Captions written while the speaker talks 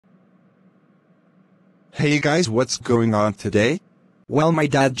Hey guys, what's going on today? Well, my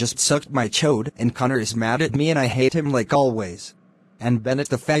dad just sucked my chode, and Connor is mad at me and I hate him like always. And Bennett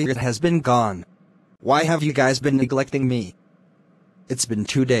the faggot has been gone. Why have you guys been neglecting me? It's been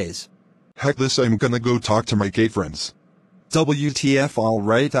 2 days. Heck this, I'm gonna go talk to my gay friends. WTF,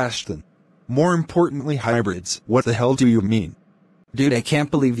 alright Ashton. More importantly, hybrids, what the hell do you mean? Dude, I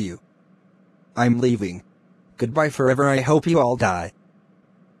can't believe you. I'm leaving. Goodbye forever, I hope you all die.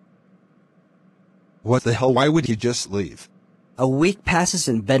 What the hell, why would he just leave? A week passes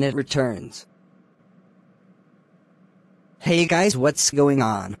and Bennett returns. Hey guys, what's going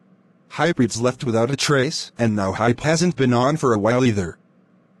on? Hybrids left without a trace, and now Hype hasn't been on for a while either.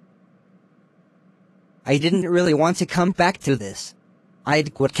 I didn't really want to come back to this.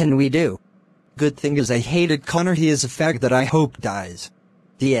 What can we do? Good thing is I hated Connor, he is a fag that I hope dies.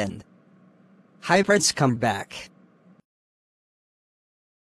 The end. Hybrids come back.